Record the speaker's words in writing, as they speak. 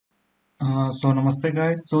So namaste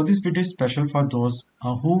guys. So this video is special for those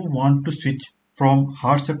who want to switch from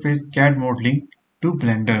hard surface CAD modeling to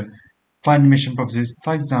Blender for animation purposes.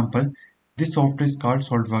 For example, this software is called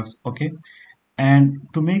Solidworks. Okay, and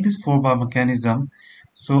to make this 4-bar mechanism,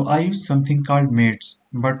 so I use something called mates.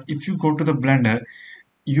 But if you go to the Blender,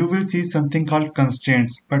 you will see something called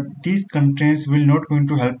constraints. But these constraints will not going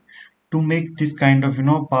to help to make this kind of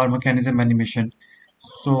bar mechanism animation.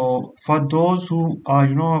 So for those who are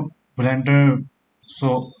Blender,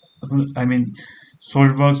 so I mean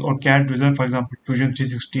SolidWorks or CAD user, for example Fusion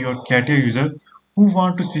 360 or CATIA user who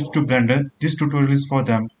want to switch to Blender, this tutorial is for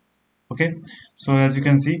them. Okay, so as you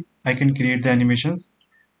can see, I can create the animations.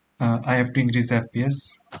 I have to increase the FPS.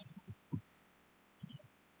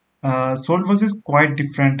 SolidWorks is quite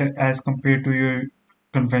different as compared to your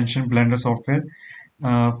conventional Blender software.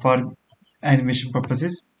 For animation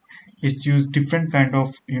purposes, it's used different kind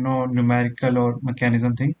of numerical or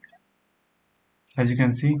mechanism thing. As you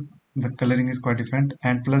can see, the coloring is quite different,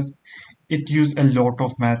 and plus it use a lot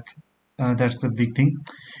of math. That's the big thing.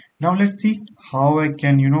 Now let's see how I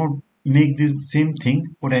can make this same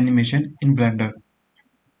thing for animation in Blender.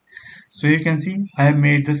 So you can see I have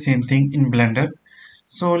made the same thing in Blender.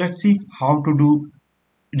 So let's see how to do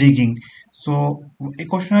rigging. So a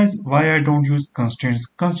question is why I don't use constraints.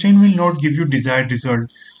 Constraint will not give you desired result,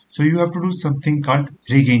 so you have to do something called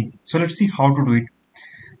rigging. So let's see how to do it.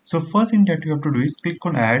 So first thing that you have to do is click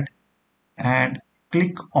on add and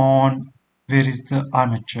click on where is the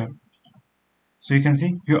armature. So you can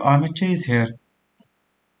see your armature is here.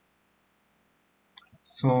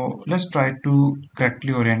 So let's try to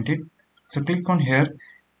correctly orient it. So click on here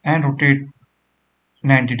and rotate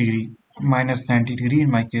 90 degree, minus 90 degree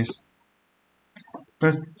in my case.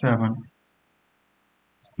 Press 7.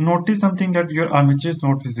 Notice something that your armature is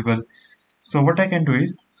not visible. So what I can do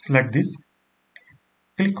is select this,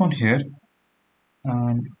 click on here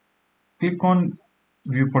and click on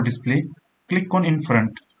viewport display, click on in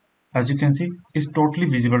front. As you can see, it's totally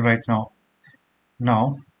visible right now.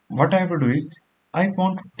 Now what I have to do is I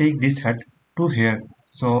want to take this head to here.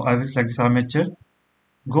 So I will select this armature,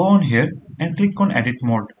 go on here and click on edit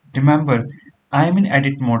mode. Remember, I am in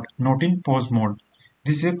edit mode, not in pose mode.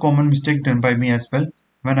 This is a common mistake done by me as well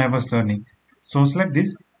when I was learning. So select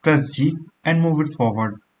this, press G and move it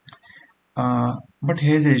forward. But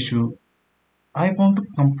here's the issue. I want to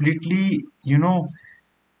completely,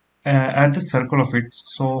 add the circle of it.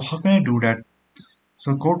 So how can I do that?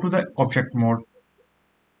 So go to the object mode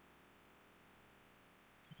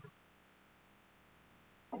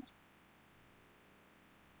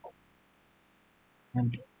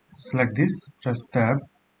and select this, press tab,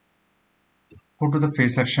 go to the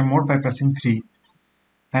face selection mode by pressing 3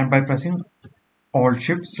 and by pressing Alt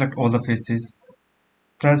Shift select all the faces.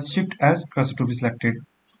 Press Shift as cursor to be selected.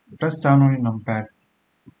 Press down on your numpad.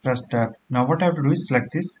 Press tab. Now what I have to do is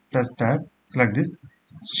select this, press tab, select this,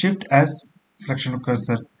 Shift as selection of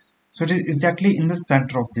cursor. So it is exactly in the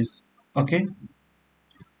center of this. Okay.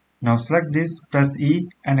 Now select this, press E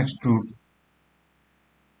and extrude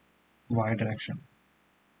Y direction.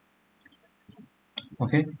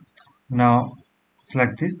 Okay. Now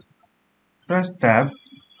select this, press tab.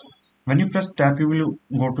 When you press tab, you will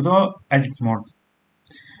go to the edit mode.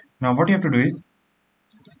 Now what you have to do is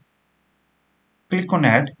click on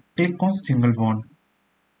add, click on single bone.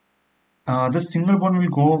 The single bone will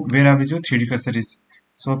go wherever your 3D cursor is.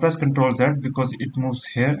 So press Ctrl Z because it moves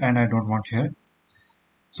here and I don't want here.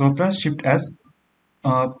 So press Shift S,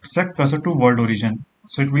 set cursor to world origin.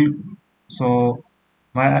 So it will, so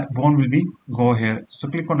my bone will be go here. So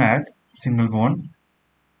click on add single bone.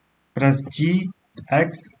 Press G,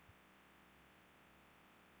 X.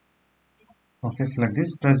 Okay, select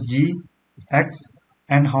this. Press G, X,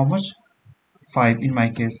 and how much? 5 in my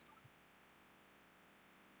case.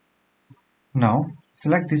 Now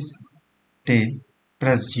select this tail.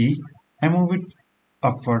 Press G and move it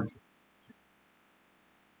upward.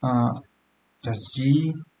 Press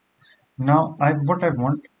G. Now I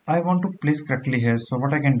want to place correctly here. So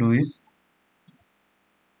what I can do is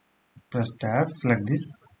press tab, select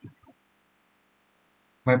this.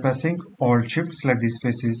 By pressing Alt Shift, select these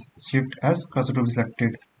faces. Shift S, cursor to be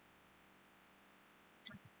selected.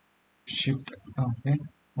 Shift okay.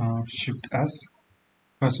 Shift S,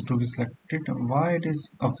 cursor to be selected. Why it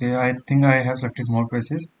is okay? I think I have selected more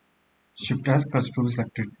faces. Shift S, cursor to be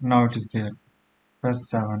selected. Now it is there. Press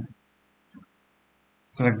 7.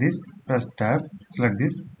 Select this. Press tab. Select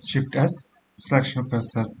this. Shift S, selection of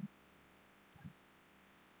cursor.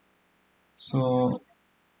 So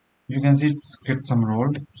you can see it's get some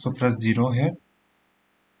roll. So press 0 here.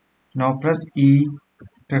 Now press E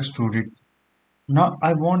to extrude it. Now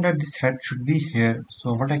I want that this head should be here.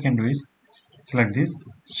 So what I can do is select this,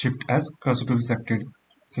 shift S, cursor to be selected.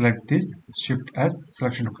 Select this, shift S,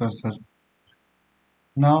 selection to cursor.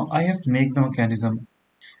 Now I have made the mechanism.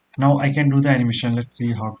 Now I can do the animation. Let's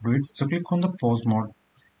see how to do it. So click on the pose mode.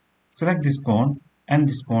 Select this bone and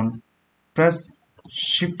this bone. Press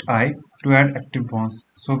Shift I to add active bones.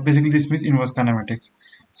 So basically this means inverse kinematics.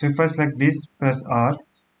 So if I select this, press R,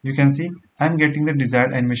 you can see I'm getting the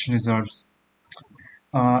desired animation results.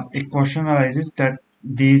 A question arises that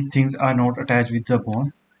these things are not attached with the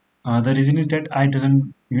bone. The reason is that I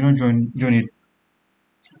doesn't join it.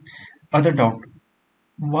 Other doubt: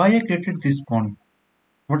 why I created this bone?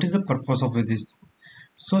 What is the purpose of this?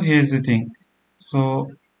 So here's the thing.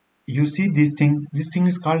 So you see this thing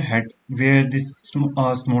is called head, where this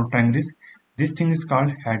small triangle is, this thing is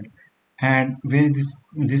called head, and where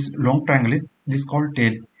this long triangle is, this called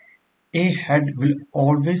tail. A head will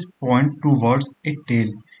always point towards a tail.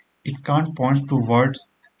 It can't point towards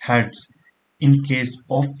heads in case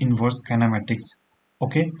of inverse kinematics.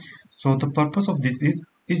 Okay, so the purpose of this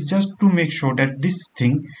is just to make sure that this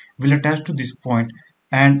thing will attach to this point,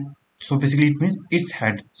 and so basically it means its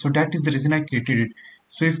head. So that is the reason I created it.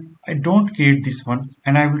 So if I don't create this one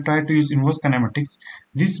and I will try to use inverse kinematics,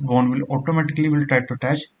 this bone will automatically will try to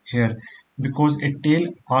attach here, because a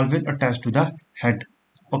tail always attached to the head.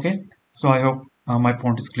 Okay, so I hope my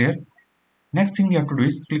point is clear. Next thing we have to do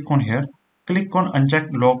is click on here, click on uncheck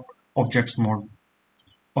lock objects mode.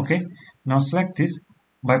 Okay, now select this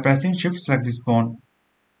by pressing shift, select this bone,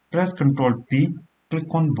 press Ctrl P,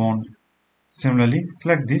 click on bone. Similarly,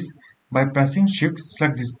 select this by pressing shift,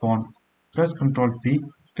 select this bone, press Ctrl P,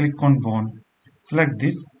 click on bone. Select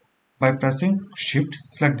this by pressing shift,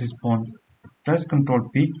 select this bone, press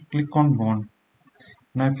Ctrl P, click on bone.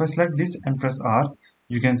 Now if I select this and press R,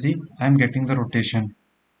 you can see I am getting the rotation.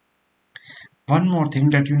 One more thing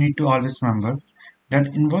that you need to always remember, that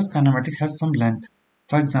inverse kinematics has some length.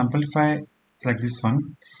 For example, if I select this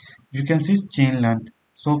one, you can see chain length.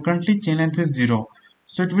 So currently chain length is 0.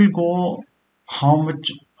 So it will go how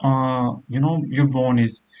much your bone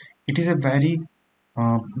is. It is a very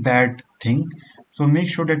bad thing. So make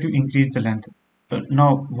sure that you increase the length.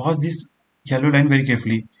 Now watch this yellow line very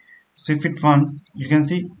carefully. So if it 1, you can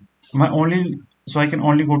see my only, so I can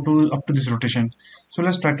only go to up to this rotation. So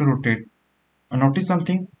let's try to rotate. Notice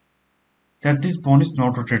something, that this bone is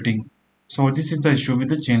not rotating. So this is the issue with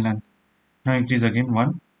the chain length. Now increase again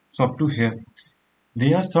 1. So up to here.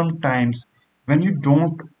 There are some times when you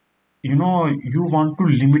don't, you want to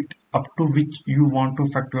limit up to which you want to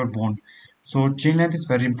affect your bone. So chain length is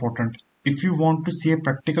very important. If you want to see a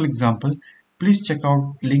practical example, please check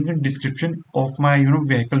out link in description of my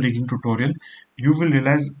vehicle rigging tutorial. You will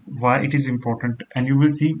realize why it is important, and you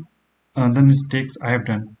will see the mistakes I have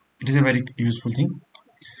done. It is a very useful thing.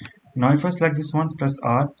 Now if I select this one, press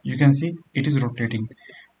R, you can see it is rotating.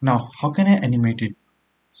 Now how can I animate it?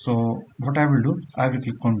 So what I will do, I will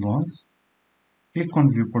click on bones, click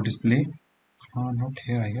on viewport display, not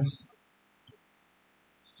here I guess.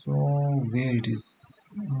 So where it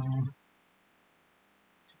is,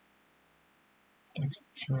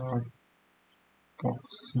 texture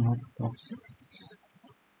box, not box X.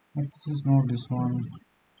 X is not this one.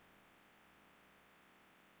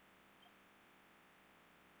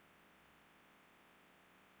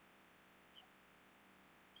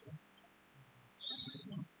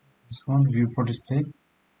 This one, viewport display,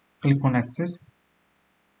 click on axis.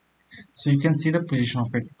 So you can see the position of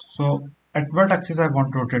it. So at what axis I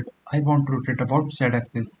want to rotate? I want to rotate about Z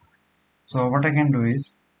axis. So what I can do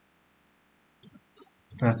is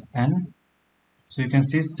press N. So you can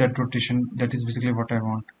see Z rotation, that is basically what I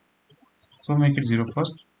want. So make it 0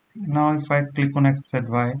 first. Now if I click on X, Z,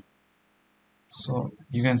 Y, so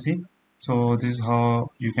you can see, so this is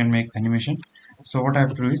how you can make animation. So what I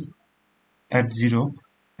have to do is at 0,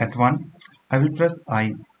 at 1, I will press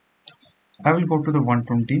I will go to the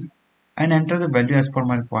 120 and enter the value as per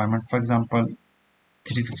my requirement. For example,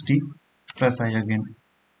 360, press I again,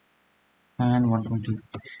 and 120.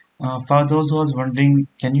 For those who was wondering,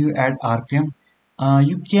 can you add RPM?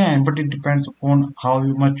 You can, but it depends on how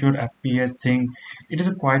much your FPS thing. It is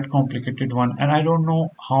a quite complicated one, and I don't know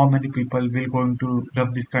how many people will going to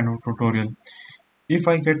love this kind of tutorial. If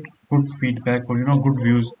I get good feedback or good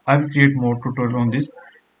views, I will create more tutorial on this.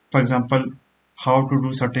 For example, how to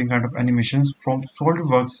do certain kind of animations from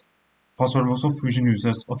SolidWorks for SolidWorks of Fusion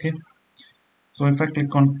users. Okay, so if I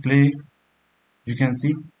click on play, you can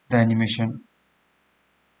see the animation.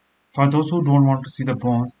 For those who don't want to see the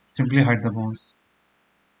bones, simply hide the bones.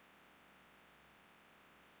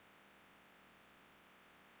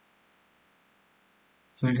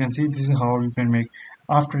 So you can see this is how you can make.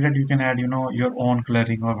 After that you can add your own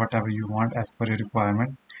coloring or whatever you want as per your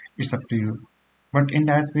requirement. It's up to you, but in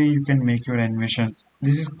that way you can make your animations.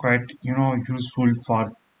 This is quite useful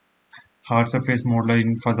for hard surface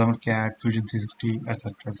modeling, for example CAD, Fusion 360,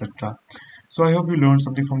 etc, etc. So I hope you learned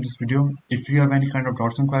something from this video. If you have any kind of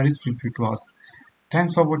doubts and queries, feel free to ask.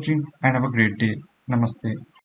 Thanks for watching and have a great day. Namaste.